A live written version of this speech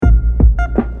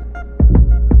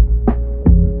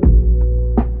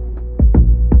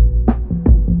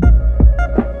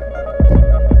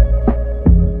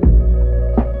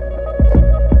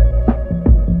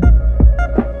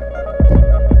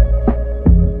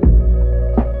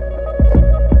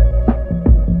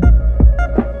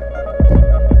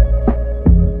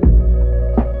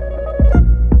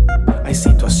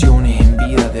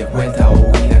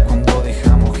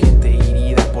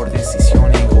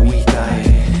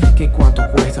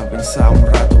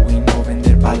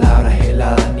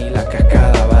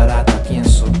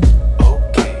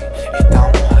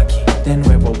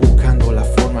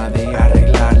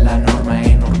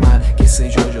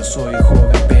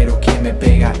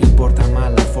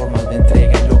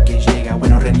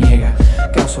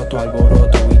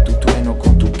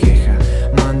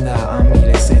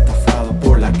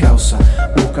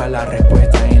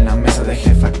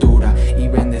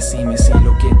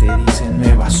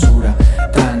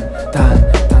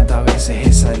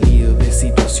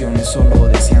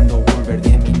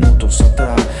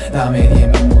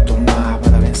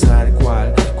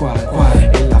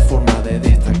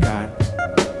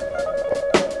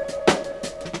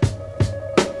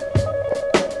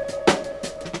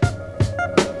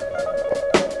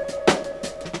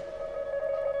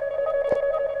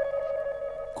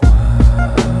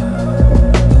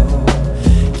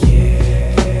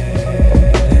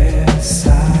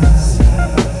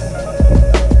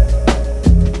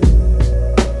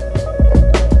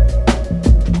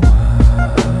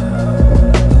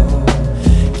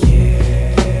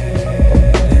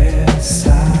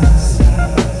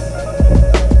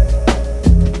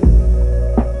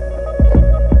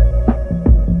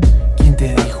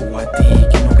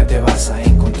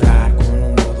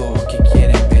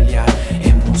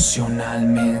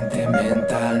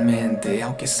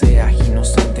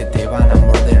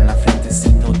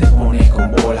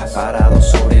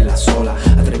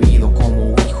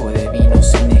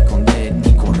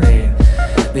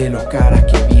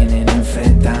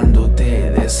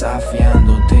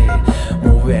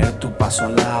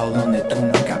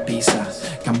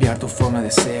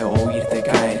deseo oírte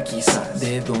caer, quizás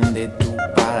de donde tú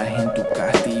paras en tu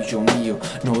castillo mío.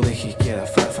 No dejes que la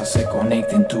farfa se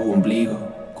conecte en tu ombligo.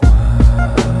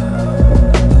 Cuando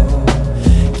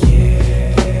quieres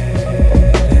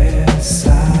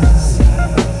salir,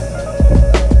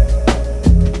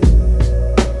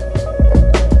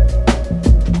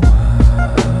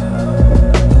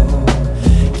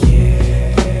 cuando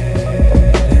quieres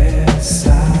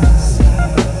salir,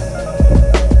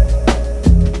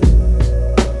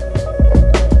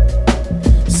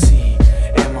 sí,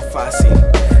 es más fácil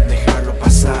dejarlo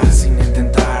pasar sin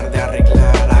intentar de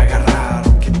arreglar, agarrar,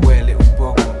 aunque duele un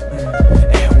poco.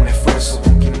 Es un esfuerzo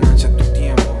aunque mancha tu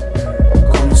tiempo.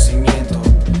 Conocimiento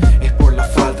es por la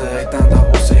falta de tantas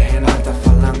voces en alta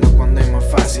falando, cuando es más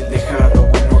fácil dejarlo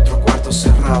en otro cuarto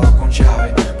cerrado con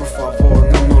llave. Por favor,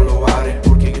 no lo abres,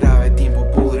 porque grave tiempo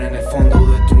pudre en el fondo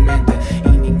de tu mente, y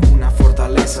ninguna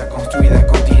fortaleza construida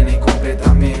contiene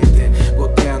completamente,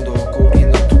 goteando o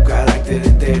cubriendo tu carácter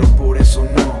entero. Por eso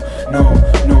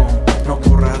no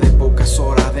corras de pocas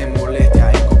horas de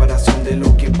molestia en comparación de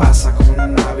lo que pasa con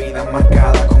una vida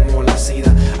marcada como la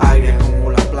sida, agria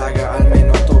como la plaga, al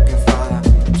menos toque enfada.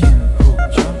 ¿Quién?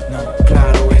 ¿Yo? No,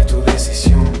 claro, es tu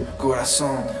decisión,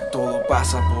 corazón, todo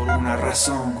pasa por una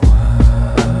razón.